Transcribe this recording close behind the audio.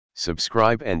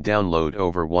Subscribe and download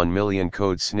over 1 million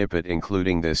code snippet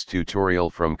including this tutorial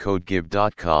from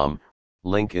codegive.com,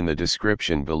 link in the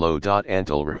description below.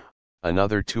 antlr,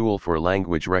 another tool for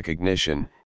language recognition,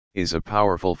 is a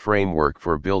powerful framework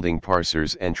for building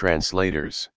parsers and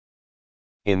translators.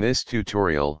 In this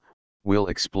tutorial, we'll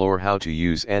explore how to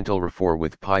use antlr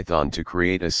with Python to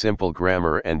create a simple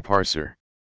grammar and parser.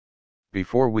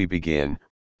 Before we begin,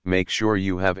 make sure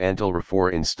you have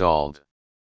antlr installed.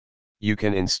 You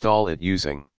can install it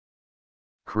using: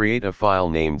 create a file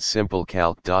named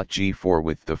simplecalc.g4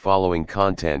 with the following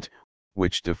content,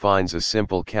 which defines a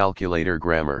simple calculator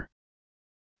grammar.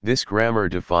 This grammar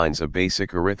defines a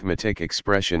basic arithmetic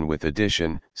expression with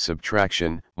addition,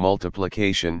 subtraction,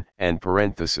 multiplication, and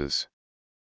parentheses.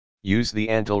 Use the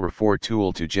antlr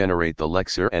tool to generate the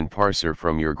lexer and parser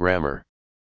from your grammar.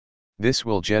 This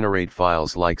will generate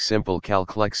files like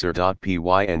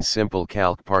simplecalclexer.py and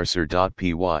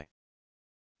simplecalcparser.py.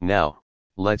 Now,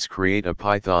 let's create a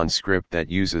Python script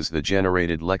that uses the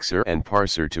generated lexer and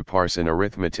parser to parse an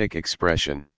arithmetic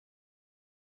expression.